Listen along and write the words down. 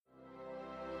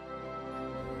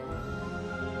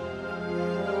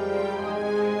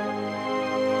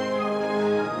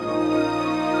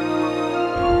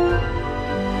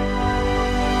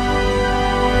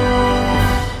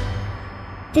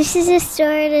This is a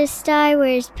Sort of Star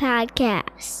Wars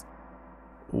podcast.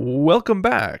 Welcome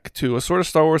back to a Sort of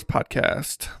Star Wars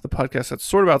podcast, the podcast that's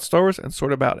sort about Star Wars and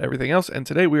sort about everything else. And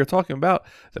today we are talking about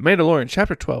The Mandalorian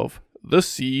Chapter 12, The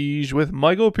Siege with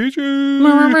Michael Peachy.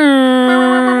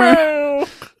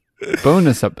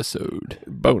 Bonus episode.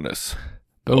 Bonus.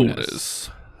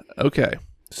 Okay,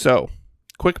 so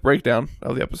quick breakdown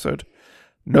of the episode.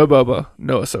 No Boba,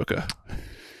 no Ahsoka.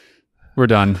 We're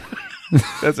done.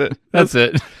 That's it. That's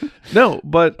it. No,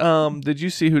 but did you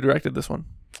see who directed this one?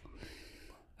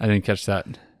 I didn't catch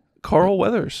that. Carl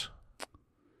Weathers.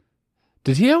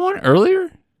 Did he have one earlier?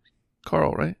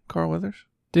 Carl, right? Carl Weathers.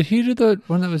 Did he do the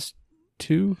one that was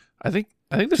two I think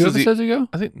this two is episodes ago?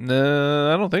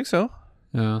 no, I don't think so.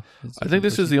 No. I think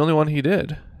this is the only one he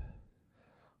did.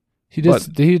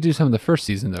 Did he do some of the first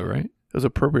season though, right? It was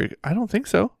appropriate. I don't think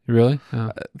so. Really?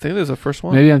 Oh. I think there's the first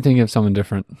one. Maybe I'm thinking of someone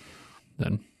different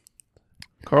then.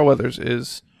 Carl Weathers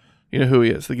is, you know who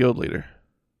he is, the guild leader.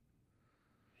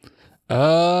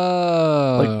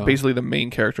 Oh. Like basically the main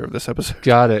character of this episode.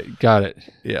 Got it.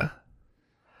 Yeah.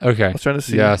 Okay. I was trying to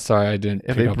see Yeah, sorry, I didn't if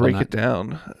pick they up break on it that.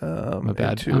 down I'm a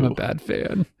bad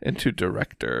fan. into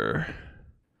director.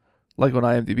 Like on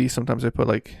IMDb, sometimes they put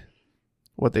like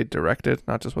what they directed,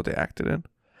 not just what they acted in.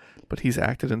 But he's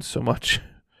acted in so much.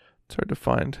 It's hard to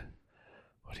find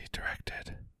what he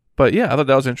directed. But yeah, I thought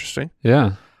that was interesting.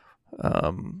 Yeah.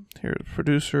 Here's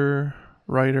producer,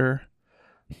 writer.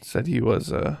 Said he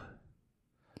was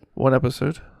one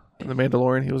episode in The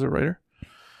Mandalorian. He was a writer.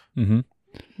 Mm-hmm.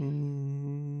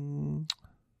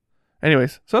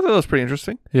 Anyways, so I thought that was pretty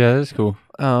interesting. Yeah, that's cool.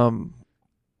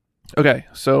 Okay,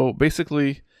 so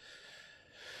basically,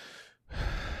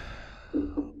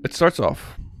 it starts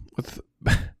off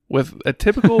with a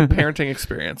typical parenting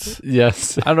experience.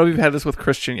 Yes. I don't know if you've had this with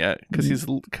Christian yet because he's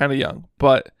kind of young,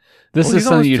 but This Well, is he's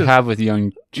something almost you'd just- have with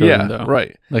young children, yeah, though.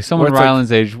 right. Like someone Where it's like-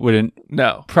 Ryland's age wouldn't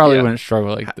No, yeah. wouldn't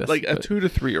struggle like this. like a but 2 to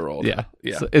 3 year old. yeah,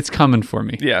 yeah, So it's coming for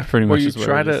me. yeah. pretty Where much. you is what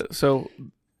try it is. to. So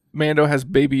Mando has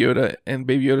Baby Yoda, and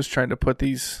Baby Yoda's trying to put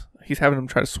these. He's having him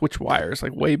try to switch wires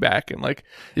like way back, and like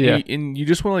Yeah. and you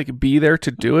just want to like be there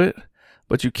to do it,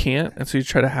 but you can't, and so you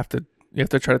have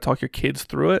to try to talk your kids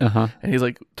through it. Uh-huh. And he's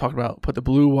like talking about put the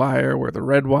blue wire where the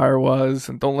red wire was,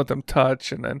 and don't let them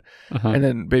touch, and then Uh-huh. and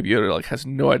then Baby Yoda like has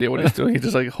no idea what he's doing. He's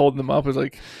just like holding them up. It's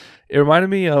like it reminded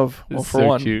me of It's for so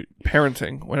one cute.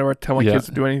 parenting. Whenever I tell my Yeah. kids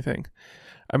to do anything,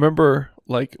 I remember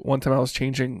like one time I was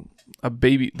changing the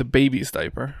baby's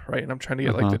diaper, right, and I'm trying to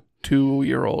get like Uh-huh. the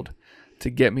 2-year-old to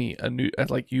get me a new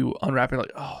like you unwrapping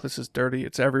like oh this is dirty,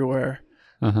 it's everywhere.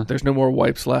 Uh-huh. There's no more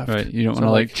wipes left. Right. You don't So want to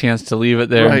I'm like chance to leave it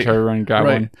there Right, and try to run and grab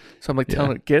right. one. So I'm like Yeah.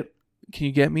 telling it, can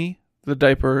you get me a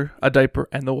diaper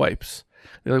and the wipes?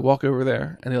 They like walk over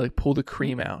there and they like pull the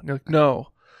cream out. And you're like, no,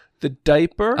 the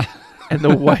diaper and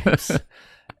the wipes.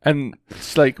 And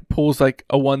it's like pulls like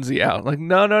a onesie out. I'm like,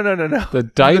 no. The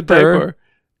diaper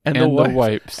and and the the wipes.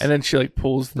 wipes. And then she like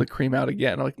pulls the cream out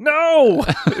again. I'm like, no.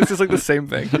 It's just like the same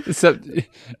thing. Except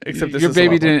This your is a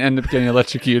baby lot didn't end up getting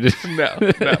electrocuted. No.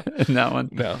 in that one.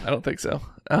 No, I don't think so.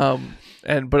 But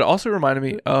it also reminded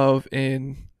me of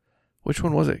in which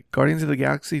one was it? Guardians of the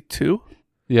Galaxy 2?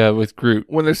 Yeah, with Groot.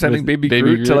 When they're sending With baby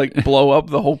Baby Groot to Groot. like blow up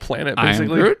the whole planet, I am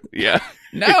basically. Groot? Yeah.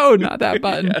 No, not that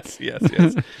button. yes.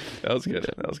 That was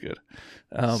good.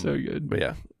 So good. But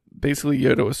yeah, basically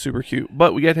Yoda was super cute.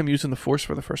 But we get him using the Force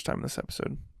for the first time in this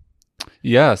episode.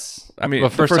 Yes. I mean, Well,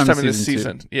 the first time in this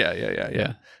season season. Yeah.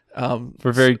 Yeah.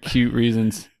 For very cute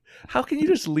reasons. How can you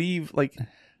just leave like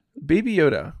Baby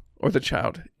Yoda or the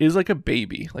child is like a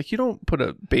baby? Like you don't put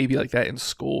a baby like that in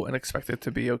school and expect it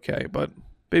to be okay. But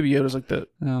Baby Yoda's like the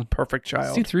No. perfect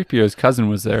child. C-3PO's cousin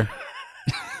was there.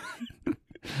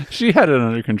 She had it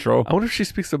under control. I wonder if she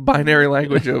speaks the binary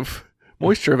language of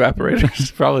moisture evaporators.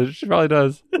 She probably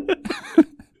does.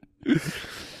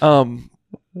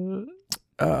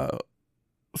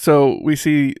 So we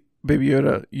see Baby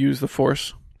Yoda use the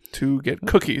Force to get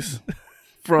cookies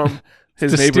from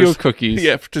his To neighbors. steal cookies.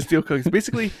 Yeah, to steal cookies.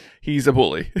 Basically, he's a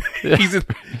bully. Yeah.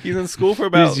 he's in school for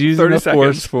about He's using 30 the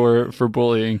seconds. Force for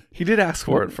bullying. He did ask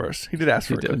for it first. He did ask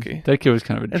for He a did. cookie. That kid was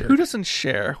kind of a And jerk. who doesn't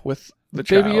share with the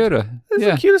child? Baby Yoda. It's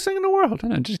Yeah. the cutest thing in the world. I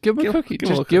know, just give him a cookie. give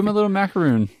him a Just give him a cookie. little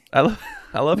macaroon. I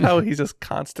love how he's just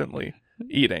constantly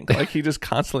eating. Like he just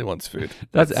constantly wants food.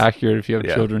 That's accurate if you have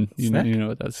yeah. children. You Snack? know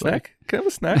what that's Snack? like. Can I have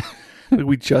a snack? Like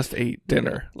we just ate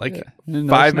dinner like Yeah. Another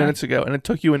 5 snack. minutes ago, and it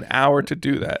took you an hour to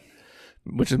do that,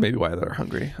 which is maybe why they're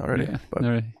hungry already. Yeah. But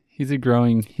No, he's a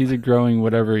growing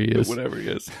whatever he is. whatever he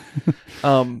is.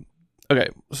 Okay,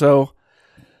 so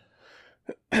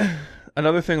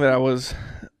another thing that I was,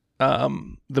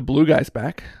 the blue guy's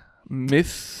back.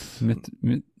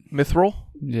 Mithril.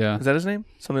 Yeah. Is that his name?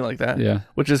 Something like that. Yeah.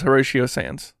 Which is Horatio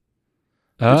Sands.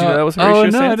 Did you know that was Horatio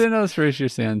Sands? I didn't know it was Horatio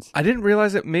Sands. I didn't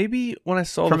realize it. Maybe when I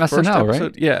saw From the first SNL,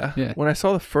 episode. right? Yeah. When I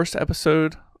saw the first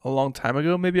episode a long time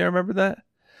ago, maybe I remember that.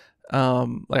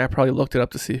 I probably looked it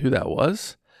up to see who that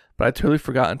was, but I totally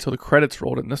forgot until the credits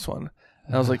rolled in this one.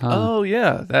 And I was like, oh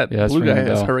yeah, that blue guy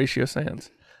is Horatio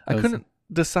Sands. I couldn't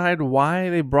decide why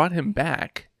they brought him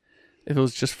back. If it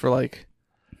was just for like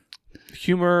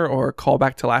humor or a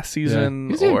callback to last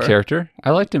season. He's a good character. I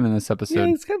liked him in this episode.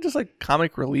 Yeah, it's kind of just like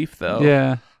comic relief though.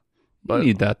 Yeah. But you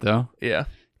need that though. Yeah.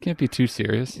 Can't be too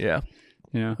serious. Yeah.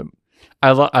 Yeah.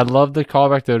 I love the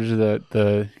callback though to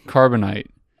the carbonite.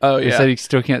 Oh yeah. He said he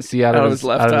still can't see out of his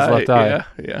left eye. Yeah.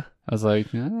 Yeah. I was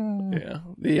like, yeah.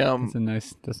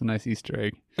 That's a nice Easter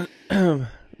egg. And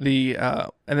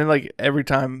then like every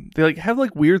time they like have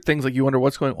like weird things, like you wonder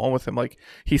what's going on with him. Like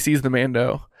he sees the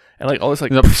Mando and like all this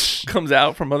like comes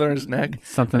out from under his neck.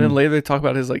 Something. And then later they talk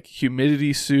about his like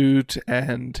humidity suit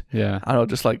and I don't know,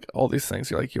 just like all these things.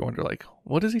 You wonder like,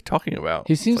 what is he talking about?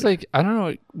 He seems like I don't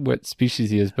know what species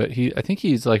he is, but I think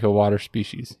he's like a water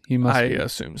species. He must. I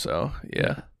assume so.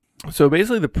 Yeah. So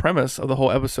basically the premise of the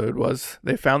whole episode was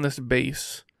they found this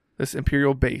base, this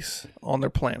Imperial base on their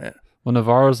planet. Well,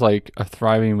 Navarro's like a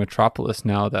thriving metropolis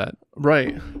now that...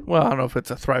 Right. Well, I don't know if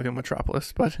it's a thriving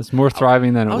metropolis, but... It's more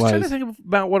thriving than it was. I was trying to think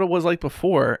about what it was like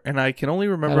before, and I can only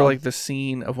remember like the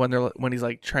scene of when he's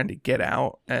like trying to get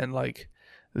out and like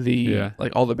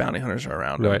like all the bounty hunters are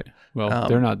around him. Right. Well,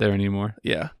 they're not there anymore.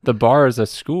 Yeah. The bar is a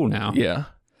school now. Yeah.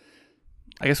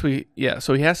 I guess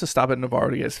so he has to stop at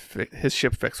Navarro to get his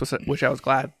ship fixed, which I was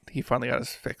glad he finally got his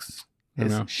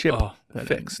ship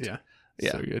fixed. Yeah.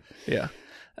 Yeah. So good. Yeah.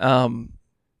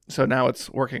 So now it's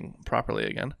working properly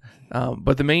again.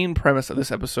 But the main premise of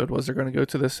this episode was they're going to go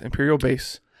to this Imperial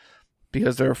base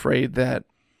because they're afraid that,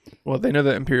 well, they know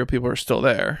that Imperial people are still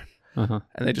there, and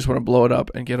they just want to blow it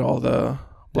up and get all the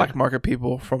black market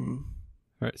people from.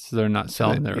 Right, so they're not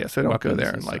selling their. Yes, they don't go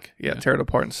there and tear it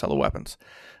apart and sell the weapons.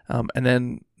 And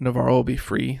then Navarro will be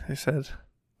free, they said,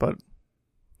 but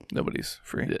nobody's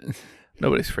free. Yeah.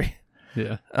 Nobody's free.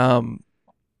 Yeah.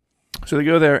 So they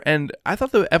go there, and I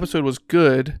thought the episode was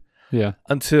good. Yeah.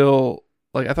 Until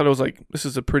I thought it was like, this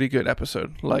is a pretty good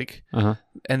episode.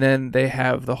 And then they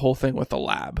have the whole thing with the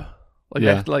lab.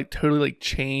 That totally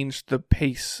changed the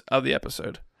pace of the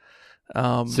episode.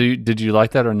 So did you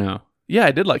like that or no? Yeah,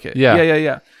 I did like it.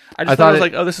 Yeah. I thought it was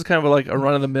like, oh, this is kind of a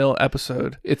run of the mill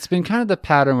episode. It's been kind of the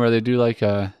pattern where they do like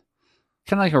a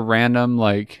random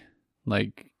like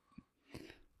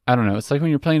I don't know. It's like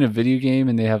when you're playing a video game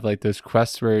and they have like those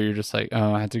quests where you're just like,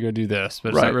 oh, I have to go do this, but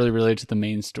it's not really related to the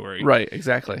main story. Right,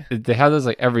 exactly. They have those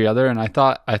like every other, and I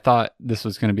thought this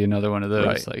was going to be another one of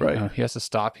those. Oh, he has to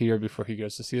stop here before he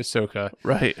goes to see Ahsoka.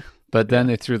 Right. But then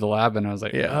they threw the lab, and I was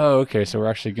like, oh, okay, so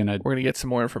we're gonna get some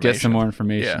more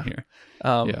information. Here.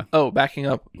 Oh, backing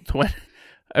up to when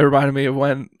it reminded me of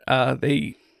when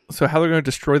so how they're going to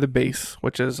destroy the base,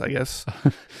 which is, I guess,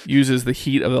 uses the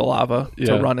heat of the lava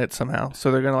to run it somehow.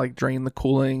 So they're going to drain the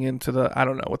cooling into I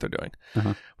don't know what they're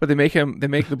doing. But they make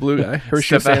the blue guy,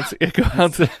 Horatio Sands, go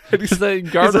out to he's like,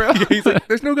 guardrail? He's like,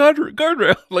 there's no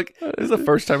guardrail. Like, this is the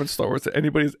first time in Star Wars that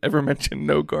anybody's ever mentioned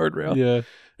no guardrail. Yeah.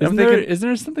 Isn't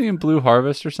there something in Blue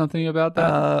Harvest or something about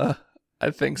that? I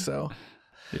think so.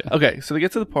 Yeah. Okay, so they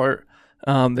get to the part,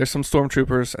 there's some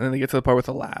stormtroopers, and then they get to the part with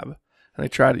the lab. And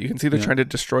you can see they're trying to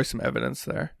destroy some evidence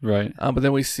there. Right. But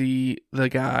then we see the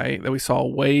guy that we saw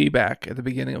way back at the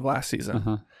beginning of last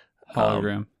season.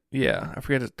 Hologram. Yeah. I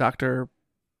forget, it's Dr.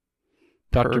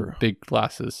 Big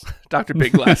Glasses. Dr.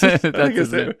 Big Glasses. That's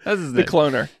his name. The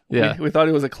cloner. Yeah. We thought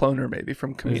he was a cloner maybe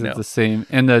from Camino. Is it the same?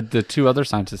 And the two other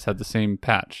scientists had the same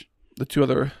patch. The two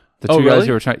other... The two guys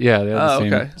who were trying... Yeah, they had the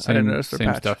same, okay. same, I didn't notice their same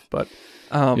patch. Stuff. But,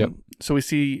 so we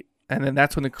see... And then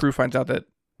that's when the crew finds out that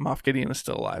Moff Gideon is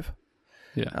still alive.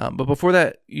 Yeah. But before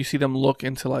that, you see them look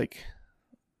into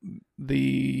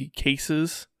the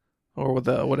cases or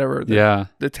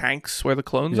the tanks where the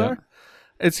clones are.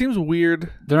 It seems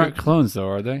weird. They're not clones though,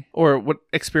 are they? Or what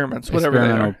experiments, whatever they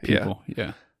are. People.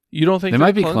 Yeah. You don't think they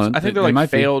might be clones? I think they're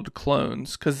failed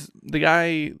clones because the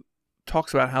guy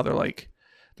talks about how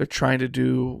they're trying to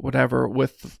do whatever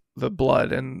with the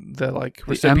blood and the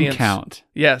recipients. M count.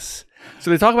 Yes.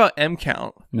 So they talk about M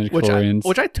count, midichlorians,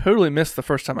 which I totally missed the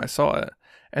first time I saw it.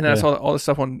 And then I saw all this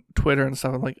stuff on Twitter and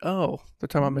stuff. I'm like, oh, they're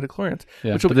talking about midichlorians.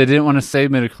 Yeah, but they didn't want to say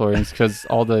midichlorians because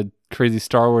all the crazy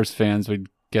Star Wars fans would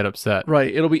get upset.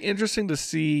 Right. It'll be interesting to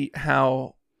see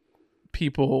how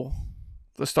the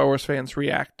Star Wars fans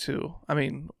react to. I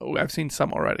mean, I've seen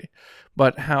some already,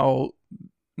 but how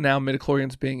now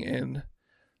midichlorians being in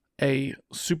a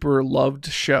super loved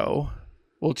show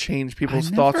will change people's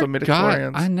thoughts on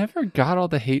midichlorians. I never got all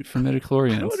the hate for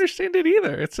midichlorians. I don't understand it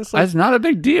either. It's just like, it's not a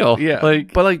big deal. Yeah,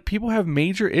 but like people have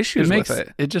major issues with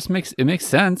it. It just makes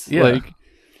sense. Yeah. Like,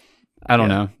 I don't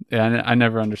know. Yeah, I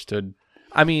never understood.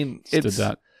 I mean, it's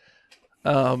that.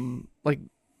 Like,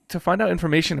 to find out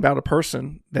information about a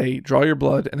person, they draw your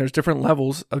blood, and there's different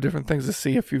levels of different things to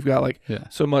see if you've got like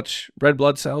so much red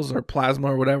blood cells or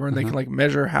plasma or whatever, and they can like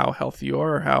measure how healthy you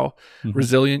are or how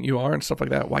resilient you are and stuff like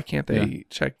that. Why can't they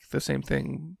check the same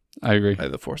thing? I agree. By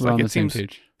the force, We're like on the same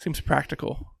page. Seems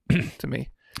practical to me.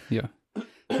 Yeah.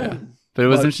 But it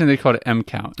was interesting they called it M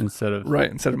count instead of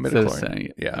midichlorian. Saying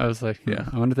it. Yeah, I was like,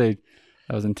 I wonder if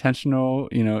that was intentional.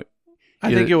 You know.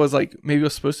 I think it was like, maybe it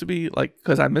was supposed to be like,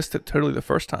 because I missed it totally the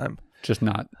first time. Just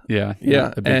not, a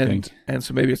big thing. And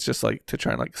so maybe it's just like to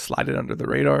try and like slide it under the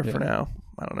radar for now.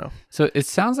 I don't know. So it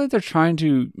sounds like they're trying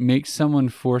to make someone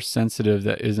force sensitive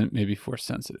that isn't maybe force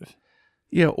sensitive.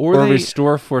 Yeah, or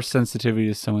restore force sensitivity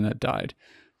to someone that died.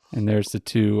 And there's the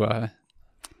two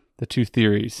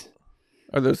theories.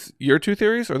 Are those your two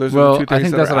theories, or those? Well, are the two theories I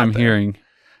think that's what I'm hearing.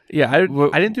 Yeah, I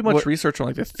didn't do much research on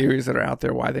like the theories that are out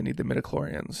there why they need the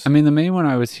midichlorians. I mean, the main one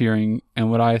I was hearing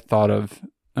and what I thought of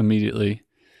immediately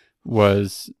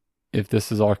was if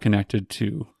this is all connected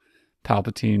to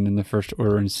Palpatine and the First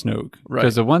Order and Snoke. Right.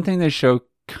 Because the one thing they show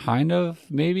kind of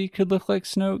maybe could look like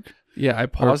Snoke. Yeah, I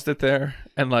paused it there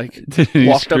and like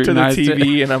walked up to the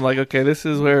TV and I'm like, okay, this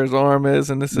is where his arm is,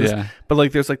 and this is, but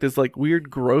like there's like this like weird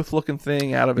growth looking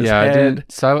thing out of his head.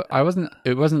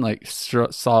 It wasn't like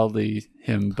solidly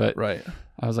him, but right.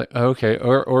 I was like, oh, okay,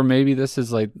 or maybe this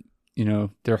is like, you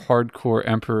know, they're hardcore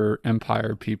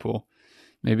Empire people.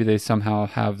 Maybe they somehow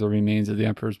have the remains of the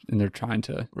Emperors and they're trying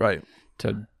to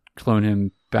clone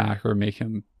him back or make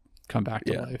him come back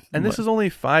to life. And this is only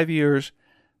 5 years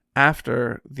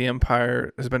after the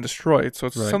Empire has been destroyed, so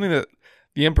it's something that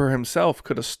the Emperor himself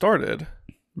could have started,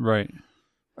 right?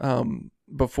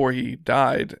 Before he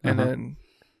died, and then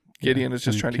Gideon is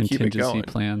just trying to keep it going.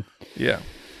 Plan. Yeah.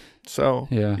 So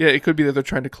it could be that they're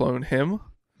trying to clone him,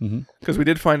 because we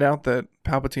did find out that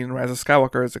Palpatine in Rise of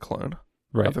Skywalker is a clone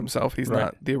of himself. He's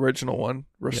not the original one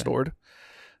restored.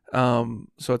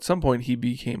 So at some point he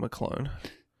became a clone.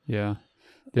 Yeah.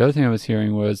 The other thing I was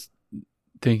hearing was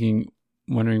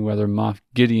wondering whether Moff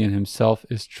Gideon himself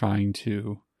is trying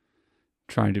to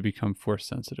become force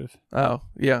sensitive. Oh,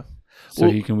 yeah. So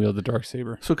he can wield the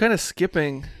Darksaber. So kind of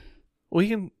skipping. Well,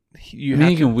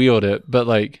 he can wield it, but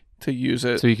like to use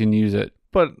it. So he can use it.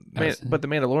 But the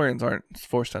Mandalorians aren't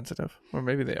force sensitive, or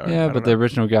maybe they are. Yeah, but the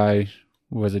original guy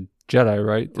was a Jedi,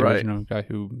 right? The original guy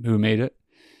who made it.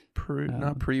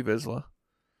 Not Pre-Vizsla.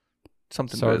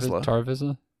 Something Vizsla. Tar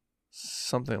Vizsla?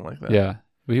 Something like that. Yeah.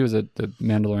 But he was the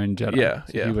Mandalorian Jedi. Yeah,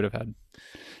 so he would have had.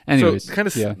 Anyways,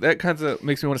 so that kind of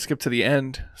makes me want to skip to the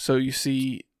end. So you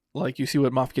see what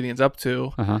Moff Gideon's up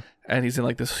to, and he's in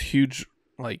like this huge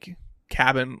like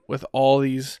cabin with all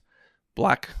these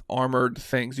black armored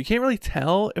things. You can't really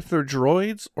tell if they're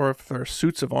droids or if they're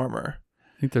suits of armor.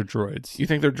 I think they're droids. You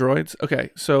think they're droids? Okay,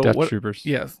 so Death Troopers.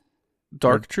 Yeah,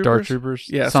 Dark Troopers. Dark Troopers.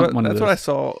 Yeah, so that's what I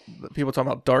saw. People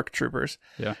talking about Dark Troopers.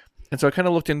 Yeah. And so I kind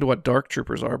of looked into what Dark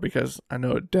Troopers are, because I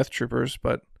know Death Troopers,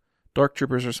 but Dark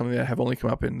Troopers are something that have only come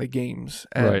up in the games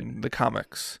and the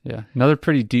comics. Yeah. Another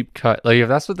pretty deep cut. Like if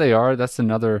that's what they are, that's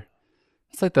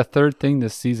like the third thing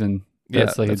this season.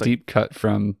 That's a deep cut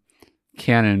from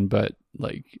canon, but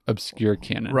like obscure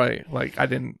canon. Right. Like I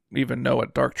didn't even know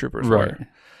what Dark Troopers were.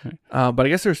 Right. But I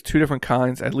guess there's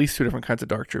at least two different kinds of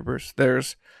Dark Troopers.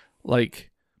 There's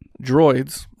like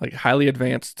droids, like highly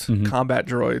advanced combat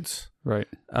droids. Right.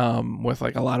 With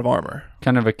like a lot of armor.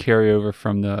 Kind of a carryover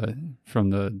from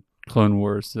the Clone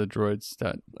Wars, the droids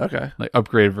that like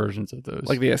upgraded versions of those.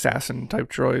 Like the assassin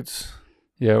type droids.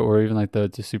 Yeah, or even like the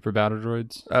super battle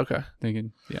droids. Okay.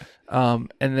 Thinking, yeah.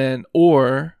 And then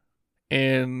or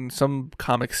in some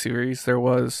comic series there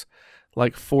was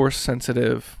like force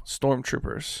sensitive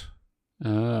stormtroopers.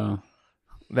 Oh.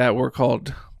 That were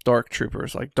called Dark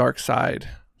Troopers, like Dark Side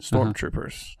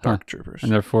Stormtroopers, Dark Troopers.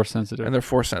 And they're force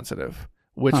sensitive.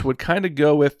 Which would kind of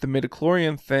go with the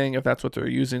midichlorian thing if that's what they're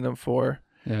using them for.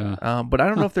 Yeah. But I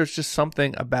don't know if there's just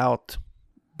something about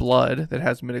blood that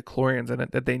has midichlorians in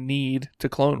it that they need to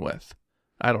clone with.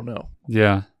 I don't know.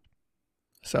 Yeah.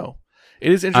 So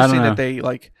it is interesting that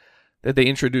they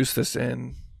introduce this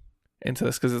into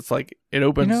this, because it's like it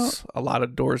opens a lot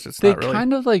of doors. They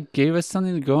kind of like gave us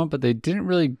something to go on, but they didn't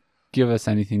really give us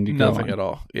anything to go on. Nothing at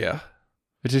all. Yeah.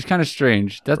 Which is kind of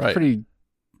strange. That's pretty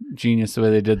genius the way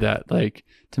they did that, like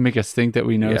to make us think that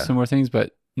we know some more things.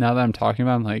 But now that I'm talking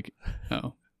about it, I'm like,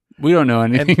 no, we don't know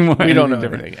anything more. We don't know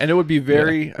anything. And it would be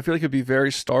I feel like it'd be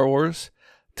very Star Wars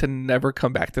to never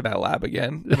come back to that lab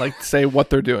again and like say what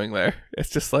they're doing there. It's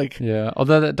just like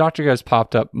Although the doctor guy's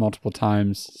popped up multiple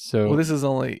times, so well, this is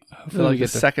only like the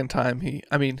second time he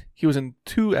was in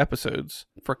 2 episodes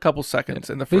for a couple seconds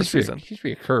in the first season. He's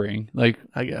reoccurring, like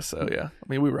I guess so. Yeah, I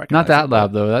mean we recognize not that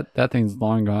lab though. That thing's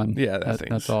long gone. Yeah,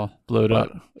 that's all blowed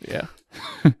up. Yeah,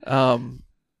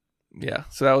 yeah.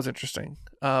 So that was interesting.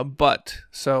 But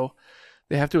so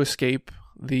they have to escape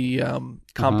the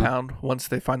compound once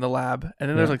they find the lab, and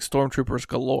then there's like stormtroopers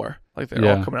galore, like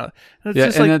they're all coming out. And it's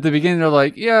just and like, at the beginning they're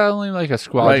like, only like a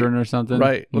squadron or something,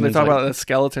 right? When they talk about the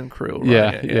skeleton crew,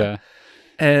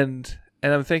 and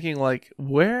I'm thinking like,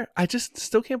 where I just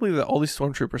still can't believe that all these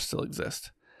stormtroopers still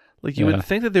exist. Like you would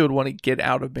think that they would want to get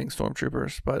out of being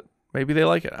stormtroopers, but maybe they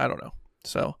like it. I don't know.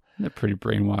 So they're pretty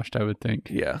brainwashed, I would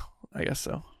think. Yeah, I guess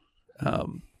so.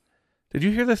 Did you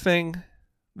hear the thing?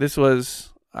 This was.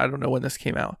 I don't know when this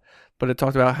came out, but it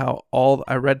talked about how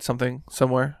I read something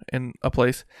somewhere in a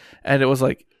place, and it was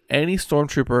like any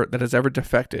stormtrooper that has ever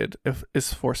defected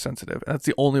is force sensitive, and that's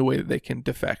the only way that they can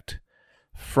defect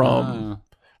from,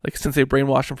 like since they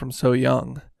brainwashed them from so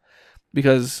young.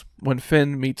 Because when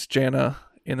Finn meets Janna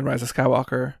in The Rise of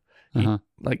Skywalker,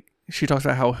 she talks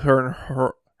about how her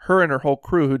and her whole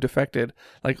crew who defected,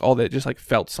 like all that just like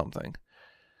felt something,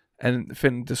 and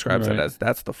Finn describes it as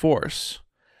that's the force.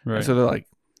 Right. And so they're like.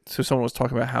 So someone was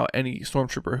talking about how any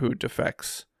stormtrooper who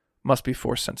defects must be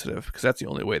force sensitive because that's the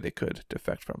only way they could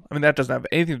defect from. I mean, that doesn't have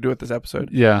anything to do with this episode.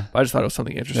 Yeah. But I just thought it was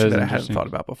something interesting that I hadn't thought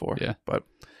about before. Yeah. But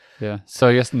so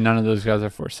I guess none of those guys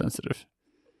are force sensitive.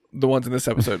 The ones in this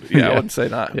episode, I wouldn't say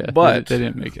not. Yeah, but they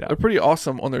didn't make it out. They're pretty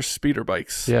awesome on their speeder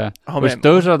bikes. Yeah. Oh, man.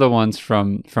 Those are the ones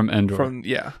from Endor.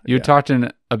 You talked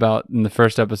about in the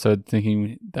first episode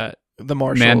thinking that the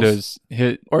Marshals. Mando's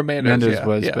was,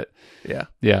 but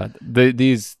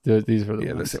these were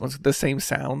the ones. The same ones, the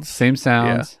same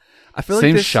sounds. Yeah. I feel like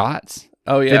same shots.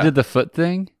 Oh yeah, they did the foot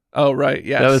thing. Oh right,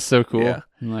 yes, that was so cool. Yeah.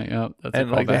 I'm like, that's and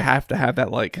like they have to have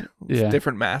that like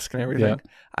different mask and everything.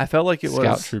 Yeah. I felt like it was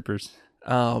Scout troopers.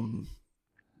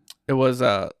 It was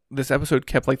this episode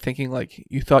kept like thinking like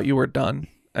you thought you were done,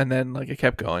 and then like it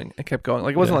kept going and kept going.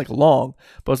 Like it wasn't like long,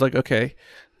 but it was like okay.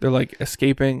 They're like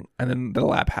escaping, and then the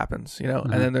lab happens,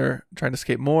 and then they're trying to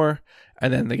escape more,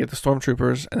 and then they get the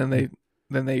stormtroopers, and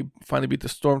then they finally beat the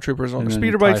stormtroopers on their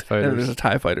speeder bikes, and then there's the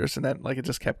TIE fighters, and then like it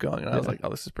just kept going, and I was like, oh,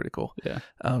 this is pretty cool. Yeah,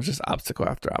 it was just obstacle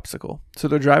after obstacle. So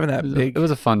they're driving that big. It was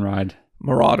a fun ride.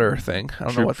 Marauder thing. I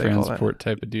don't know what they call it. Transport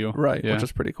type of deal, right? Yeah. Which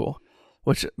was pretty cool.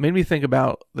 Which made me think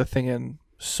about the thing in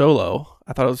Solo.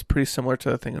 I thought it was pretty similar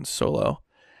to the thing in Solo.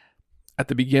 At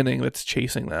the beginning, that's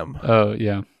chasing them. Oh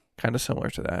yeah. Kind of similar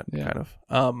to that, kind of.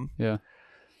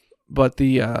 But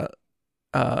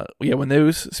when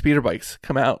those speeder bikes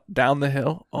come out down the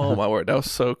hill, oh my word, that was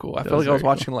so cool. I felt like I was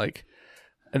watching like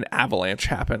an avalanche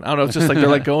happen. I don't know, it's just like they're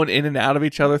like going in and out of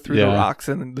each other through the rocks,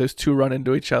 and those two run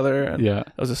into each other, and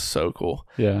that was just so cool.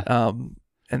 Yeah.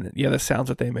 And the sounds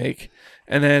that they make,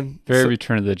 and then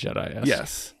Return of the Jedi.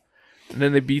 Yes. And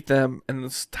then they beat them, and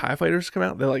the TIE fighters come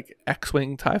out. They're like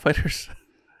X-wing TIE fighters.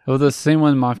 Oh, the same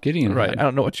one Moff Gideon right. had. I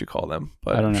don't know what you call them,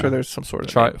 but I'm sure there's some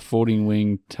sort of folding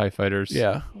wing TIE fighters.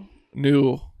 Yeah.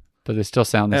 New. But they still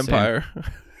sound the Empire.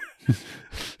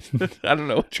 same. I don't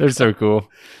know what they're so cool.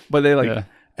 But they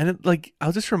and it, like I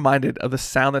was just reminded of the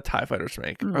sound that TIE fighters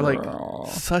make. Are like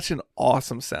such an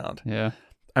awesome sound. Yeah.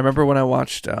 I remember when I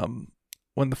watched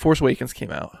when The Force Awakens came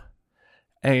out,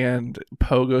 and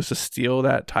Poe goes to steal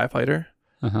that TIE fighter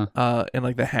in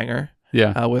like the hangar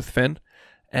with Finn,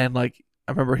 and like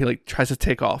I remember he like tries to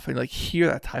take off and like hear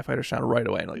that TIE fighter sound right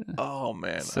away, and like, oh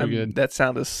man, so good. That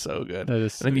sound is so good. That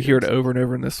is so and then you hear it over and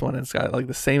over in this one, and it's got like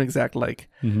the same exact like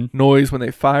Mm-hmm. noise when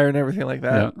they fire and everything like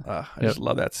that. I just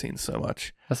love that scene so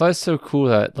much. That's why it's so cool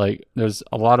that like there's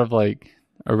a lot of like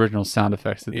original sound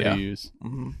effects that they use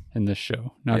in this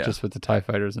show, not just with the TIE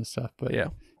fighters and stuff, but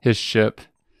his ship.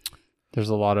 There's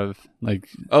a lot of like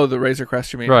the Razor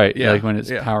Crest, you mean? Right. Yeah. Like when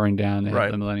it's powering down, they right.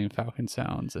 have the Millennium Falcon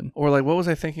sounds, and or like what was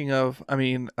I thinking of? I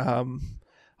mean, I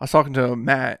was talking to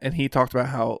Matt, and he talked about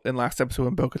how in last episode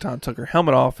when Bo-Katan took her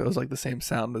helmet off, it was like the same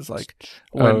sound as like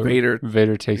when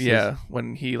Vader takes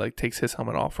when he like takes his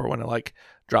helmet off, or when it like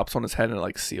drops on his head and it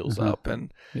like seals up,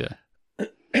 and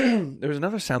there was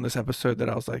another sound this episode that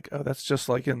I was like, oh, that's just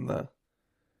like in the.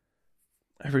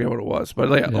 I forget what it was, but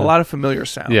like a lot of familiar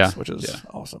sounds, which is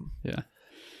awesome. Yeah,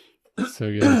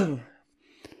 so good.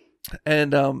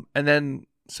 And then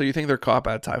so you think they're caught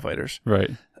by TIE fighters,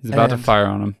 right? He's about to fire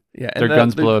on them. Yeah, and their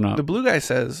guns blowing up. The blue guy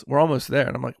says we're almost there,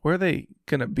 and I'm like, where are they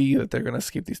gonna be that they're gonna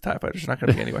escape these TIE fighters? They're not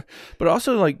gonna be anywhere. But it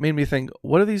also like made me think,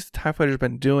 what have these TIE fighters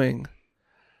been doing,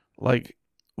 like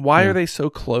why are they so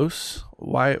close?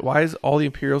 Why is all the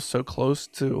Imperials so close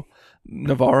to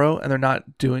Navarro and they're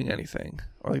not doing anything?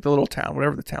 Or like the little town,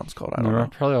 whatever the town's called. I don't know. They're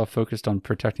probably all focused on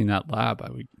protecting that lab.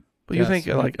 But you think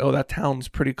like, oh, that town's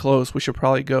pretty close. We should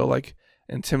probably go like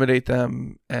intimidate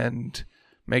them and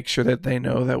make sure that they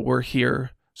know that we're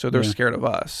here, so they're scared of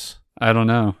us. I don't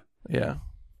know. Yeah,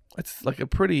 it's like a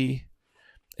pretty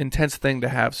intense thing to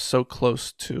have so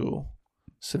close to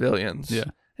civilians. Yeah,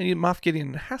 and Moff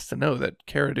Gideon has to know that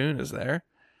Cara Dune is there.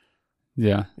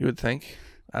 Yeah, you would think.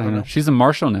 I don't know. She's a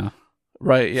marshal now.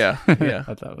 Right. Yeah. Yeah. I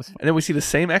thought that was fun. And then we see the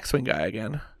same X-wing guy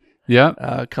again.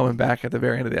 Yeah. Coming back at the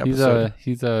very end of the episode.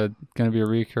 He's going to be a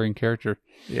recurring character.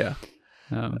 Yeah.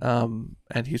 And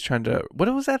he's trying to.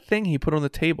 What was that thing he put on the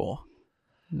table?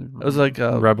 It was like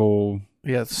a rebel.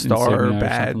 Yeah, star or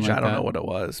badge. Like I don't know what it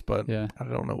was, but yeah. I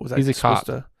don't know. Was that he's a supposed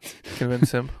cop. to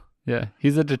convince him? Yeah,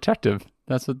 he's a detective.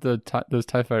 That's what those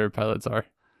TIE fighter pilots are.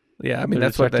 Yeah, I mean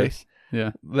that's detectives. what they.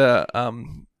 Yeah. The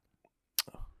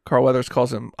Carl Weathers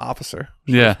calls him officer.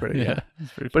 Yeah. Yeah.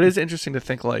 But it's interesting to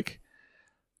think like,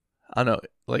 I don't know,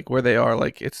 like where they are.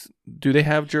 Like do they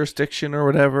have jurisdiction or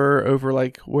whatever over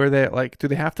like where they like? Do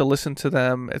they have to listen to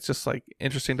them? It's just like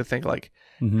interesting to think like,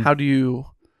 how do you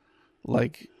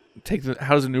like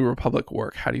how does the New Republic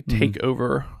work? How do you take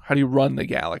over? How do you run the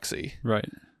galaxy? Right.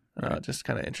 Just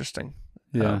kind of interesting.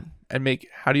 Yeah. And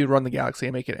how do you run the galaxy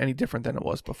and make it any different than it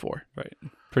was before? Right.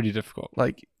 Pretty difficult.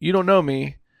 Like, you don't know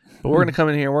me, but we're going to come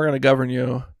in here and we're going to govern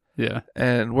you. Yeah.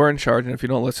 And we're in charge. And if you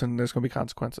don't listen, there's going to be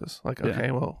consequences. Like,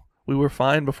 okay, well, we were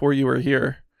fine before you were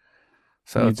here.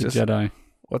 So Need the Jedi.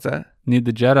 What's that? Need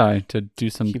the Jedi to do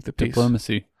some Keep the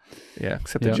diplomacy. Yeah,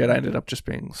 except the Jedi ended up just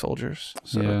being soldiers.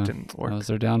 So it didn't work. That was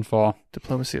their downfall.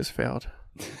 Diplomacy has failed.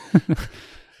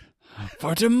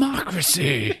 For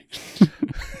democracy.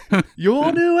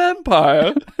 Your new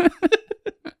empire.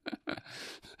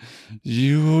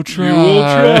 You will try. You will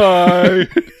try.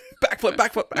 Backflip.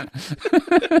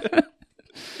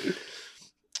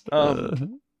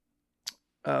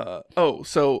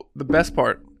 So the best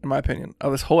part, in my opinion,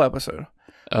 of this whole episode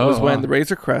was when the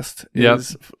Razor Crest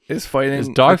is fighting it's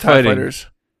dog the TIE fighting. fighters.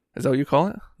 Is that what you call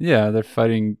it? Yeah, they're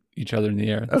fighting each other in the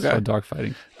air. That's called dog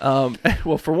fighting.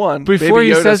 Well, for one, before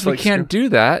Baby he says we like, can't do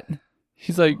that,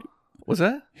 he's like, "What's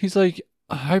that?" He's like,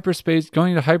 "Hyperspace.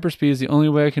 Going to hyperspeed is the only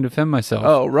way I can defend myself."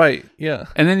 Oh, right, yeah.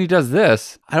 And then he does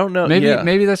this. I don't know.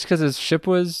 Maybe that's because his ship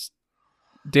was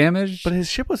damaged. But his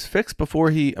ship was fixed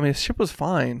before his ship was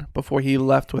fine before he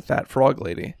left with that frog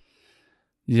lady.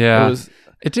 Yeah.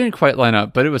 It didn't quite line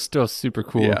up, but it was still super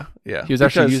cool. Yeah. He was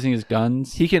actually using his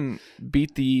guns. He can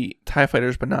beat the TIE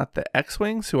fighters, but not the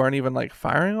X-Wings, who aren't even like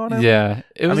firing on him. Yeah.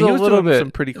 It was he a was little doing bit.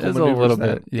 some pretty cool it was maneuvers a little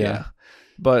then. bit. Yeah.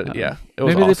 But it was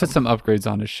maybe awesome. they put some upgrades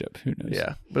on his ship. Who knows?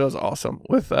 Yeah, but it was awesome.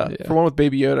 With for one with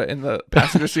Baby Yoda in the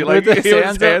passenger seat, like with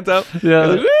his hands up. Yeah,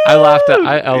 like, I laughed at.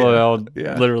 I LOL'd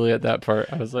literally at that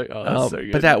part. I was like, oh, that's so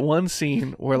good. But that one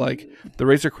scene where like the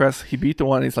Razor Crest, he beat the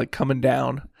one, he's like coming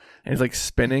down, and he's like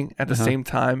spinning at the same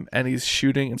time, and he's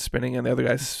shooting and spinning, and the other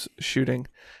guy's shooting.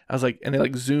 I was like, and they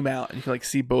like zoom out, and you can like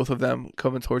see both of them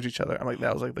coming towards each other. I'm like,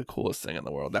 that was like the coolest thing in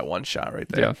the world. That one shot right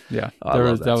there. Yeah. I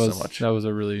love that so much. That was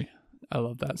a really. I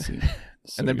love that scene.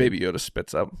 And then Baby Yoda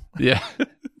spits up. Yeah.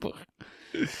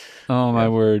 Oh my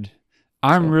word!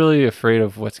 I'm really afraid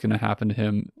of what's going to happen to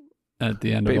him at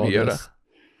the end of all Baby Yoda. This.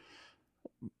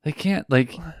 They can't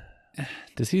like.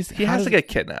 Does he? He has to get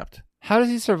kidnapped. How does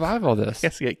he survive all this? He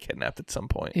has to get kidnapped at some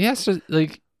point. He has to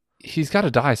like. He's got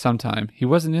to die sometime. He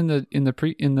wasn't in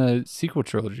the sequel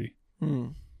trilogy.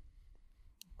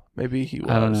 Maybe he was.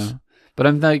 I don't know, but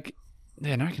I'm like,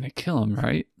 they're not going to kill him,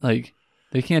 right? Like.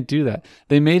 They can't do that.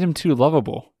 They made him too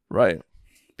lovable. Right.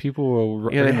 People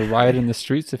are going to riot in the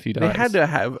streets if he dies. They had to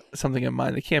have something in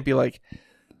mind. They can't be like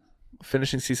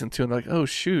finishing season 2 and like, oh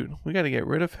shoot, we got to get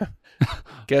rid of him.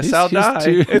 Guess I'll die.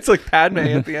 It's like Padme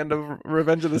at the end of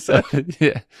Revenge of the Sith.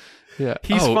 Yeah.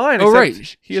 He's fine.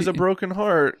 Right. He has a broken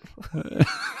heart.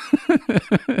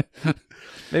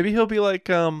 Maybe he'll be like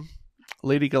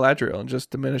Lady Galadriel and just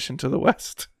diminish into the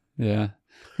west. Yeah.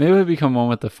 Maybe he'll become one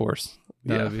with the Force.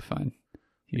 That would be fine.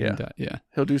 Yeah.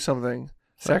 He'll do something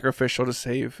sacrificial to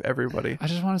save everybody. I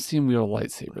just want to see him wield a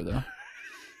lightsaber, though.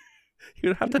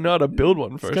 You'd have to know how to build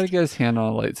one first. He's got to get his hand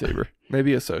on a lightsaber.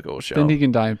 Maybe Ahsoka will show. Then he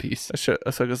can die in peace.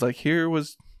 Ahsoka's like, here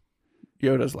was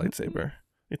Yoda's lightsaber.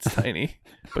 It's tiny,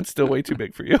 but still way too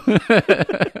big for you.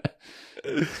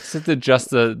 Just have to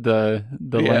adjust the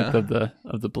length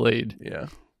of the blade. Yeah.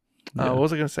 What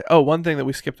was I going to say? Oh, one thing that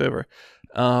we skipped over.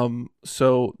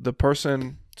 So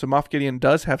Moff Gideon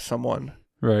does have someone,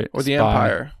 right? Or the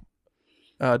Empire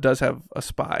does have a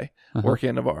spy working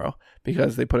in Navarro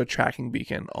because they put a tracking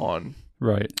beacon on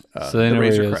Right. So they the know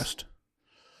where he Razor is. Crest.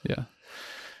 Yeah.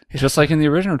 Just like in the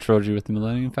original trilogy with the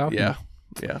Millennium Falcon. Yeah.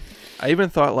 Yeah. I even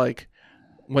thought like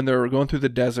when they were going through the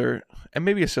desert, and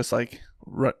maybe it's just like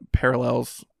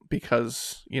parallels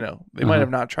because, you know, they might have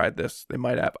not tried this. They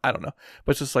might have. I don't know.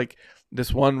 But it's just like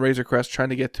this one Razor Crest trying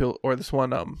to get to, or this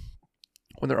one,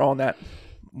 when they're all in that,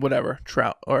 whatever,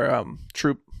 trout or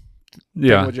troop.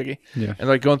 Yeah. Jiggy. Yeah. And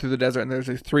like going through the desert, and there's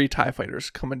these 3 TIE fighters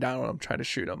coming down on them trying to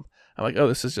shoot them. I'm like, oh,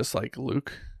 this is just like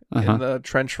Luke in the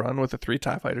trench run with the 3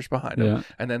 TIE fighters behind him. Yeah.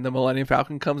 And then the Millennium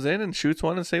Falcon comes in and shoots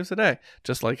one and saves the day.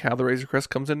 Just like how the Razor Crest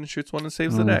comes in and shoots one and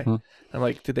saves the day. I'm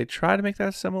like, did they try to make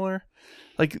that similar?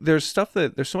 Like there's so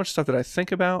much stuff that I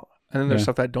think about, and then there's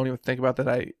stuff that I don't even think about that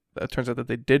it turns out that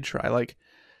they did try. Like,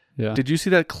 did you see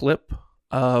that clip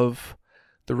of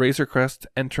the Razor Crest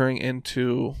entering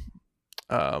into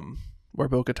where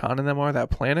Bo-Katan and them are, that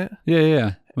planet?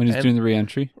 Yeah. When he's doing the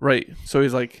re-entry. Right. So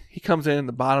he's like, he comes in,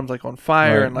 the bottom's like on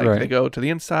fire, and like they go to the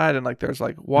inside, and like there's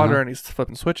like water, and he's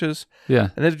flipping switches.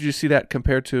 Yeah. And then did you see that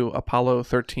compared to Apollo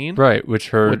 13? Right, which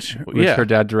her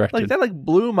dad directed. Like that like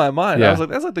blew my mind. Yeah. I was like,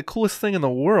 that's like the coolest thing in the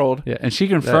world. Yeah, and she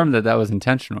confirmed that was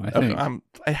intentional, I think.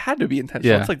 It had to be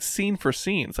intentional. Yeah. It's like scene for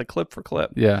scene. It's like clip for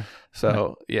clip. Yeah.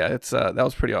 So it's that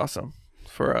was pretty awesome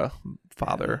for a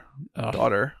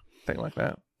father-daughter thing like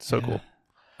that. So cool.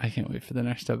 I can't wait for the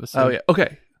next episode. Oh, yeah.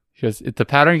 Okay. Because if the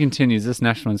pattern continues, this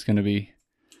next one's going to be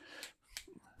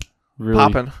really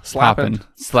popping, slapping.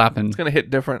 It's going to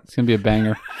hit different. It's going to be a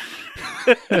banger.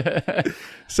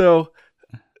 So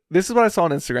this is what I saw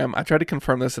on Instagram. I tried to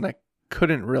confirm this, and I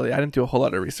didn't do a whole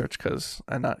lot of research because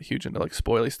I'm not huge into like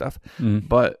spoily stuff.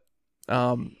 But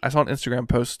I saw an Instagram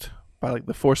post by like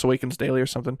the Force Awakens Daily or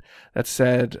something that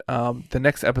said the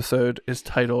next episode is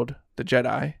titled The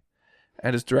Jedi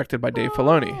and is directed by Dave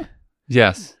Filoni.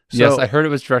 Yes. I heard it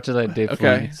was directed by Dave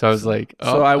Filoni. So I was like,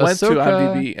 so I went to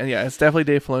IMDb, and it's definitely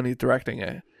Dave Filoni directing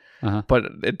it.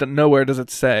 But nowhere does it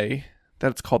say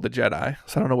that it's called The Jedi.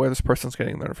 So I don't know where this person's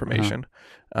getting their information.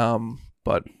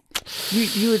 But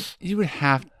you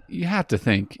have to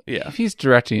think, yeah, if he's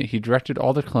directing it, he directed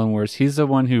all the Clone Wars. He's the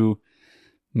one who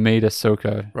made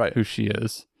Ahsoka who she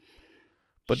is.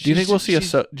 But do you think we'll see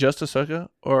just Ahsoka?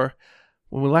 Or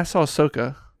when we last saw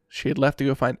Ahsoka, she had left to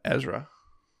go find Ezra.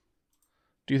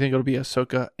 Do you think it'll be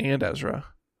Ahsoka and Ezra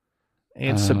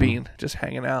and Sabine just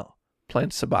hanging out playing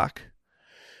Sabacc?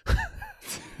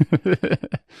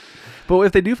 But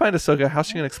if they do find Ahsoka, how's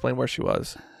she going to explain where she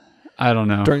was? I don't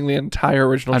know. During the entire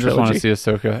original trilogy. I just want to see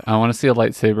Ahsoka. I want to see a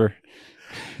lightsaber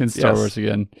in Star Wars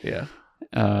again. Yeah.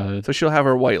 So she'll have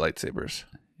her white lightsabers.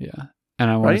 Yeah. And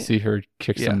I want to see her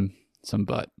kick some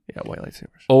butt. Yeah, white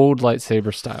lightsabers. Old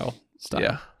lightsaber style.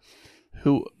 Yeah.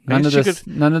 Who? None of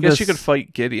this. She could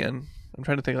fight Gideon. I'm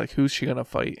trying to think like who's she gonna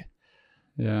fight?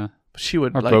 Yeah. She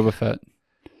would or like Boba Fett.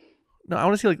 No, I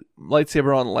want to see like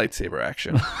lightsaber on lightsaber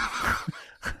action.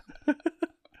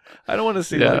 I don't want to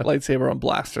see like lightsaber on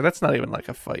blaster. That's not even like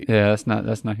a fight. Yeah, that's not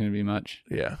going to be much.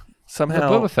 Yeah.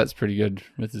 Somehow Boba Fett's pretty good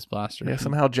with his blaster. Yeah,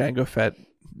 somehow Jango Fett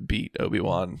beat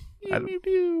Obi-Wan.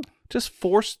 Just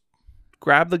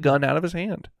grab the gun out of his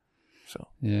hand. So,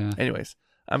 anyways,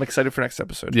 I'm excited for next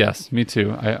episode. Yes, me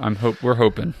too. We're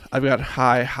hoping. I've got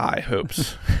high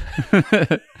hopes.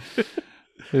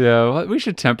 Yeah, well, we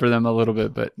should temper them a little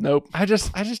bit, but nope. I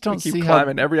just don't see keep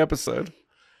climbing every episode.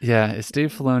 Yeah, it's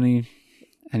Dave Filoni.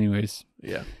 Anyways,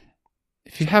 yeah.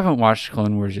 If you haven't watched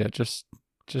Clone Wars yet, just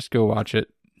go watch it.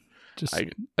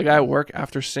 A guy at work,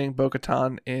 after seeing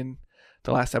Bo-Katan in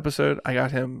the last episode, I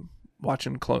got him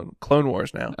watching Clone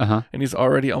Wars now, and he's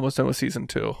already almost done with season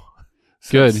 2.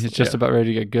 Good. He's just about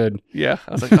ready to get good. Yeah.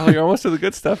 I was like, oh, you're almost to the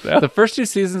good stuff now. The first 2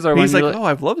 seasons are He's like, oh,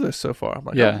 I've loved this so far. I'm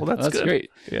like, oh, well, that's good. Great.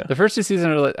 Yeah. The first 2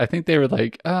 seasons are I think they were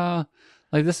like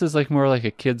this is like more like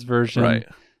a kid's version. Right.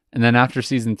 And then after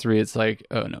season 3, it's like,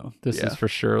 oh no, this is for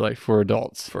sure like for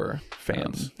adults. For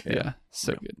fans.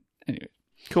 So good. Anyway.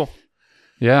 Cool.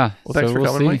 Yeah. Well, thanks for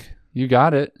coming, Mike. You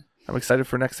got it. I'm excited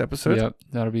for next episode. Yep.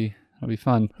 That'll be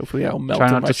fun. Hopefully I'll melt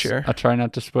in my chair. I'll try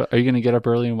not to spoil. Are you going to get up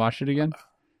early and watch it again?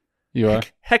 You are?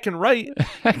 Heckin' right.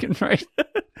 Heckin' right.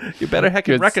 You better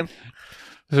heckin' reckon.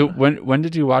 So when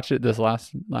did you watch it this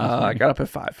last I got up at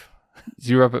 5. So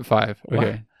you were up at 5.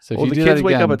 Okay. Wow. So if you the do kids that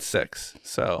wake again, up at 6.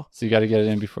 So you got to get it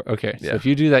in before. Okay. So if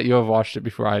you do that, you'll have watched it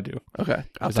before I do. Okay.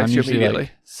 I'll text you immediately.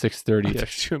 Like 6:30. I'll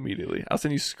text you immediately. I'll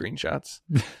send you screenshots.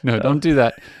 No, don't do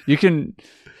that. You can.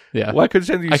 Yeah. Well, I could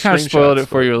send you. I kind of spoiled it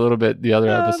for you a little bit the other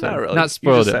episode. Not really. Not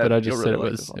spoiled it, but I just said it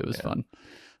was fun.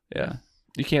 Yeah.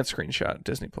 You can't screenshot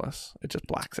Disney Plus. It just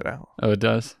blacks it out. Oh, it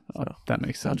does? Oh, that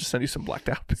makes sense. I'll just send you some blacked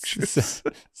out pictures.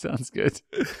 Sounds good.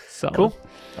 Solid. Cool.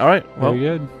 All right. Well,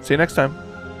 very good. See you next time.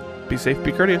 Be safe.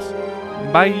 Be courteous.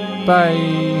 Bye.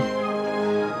 Bye.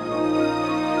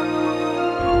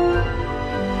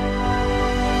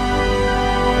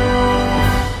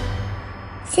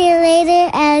 See you later,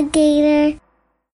 alligator.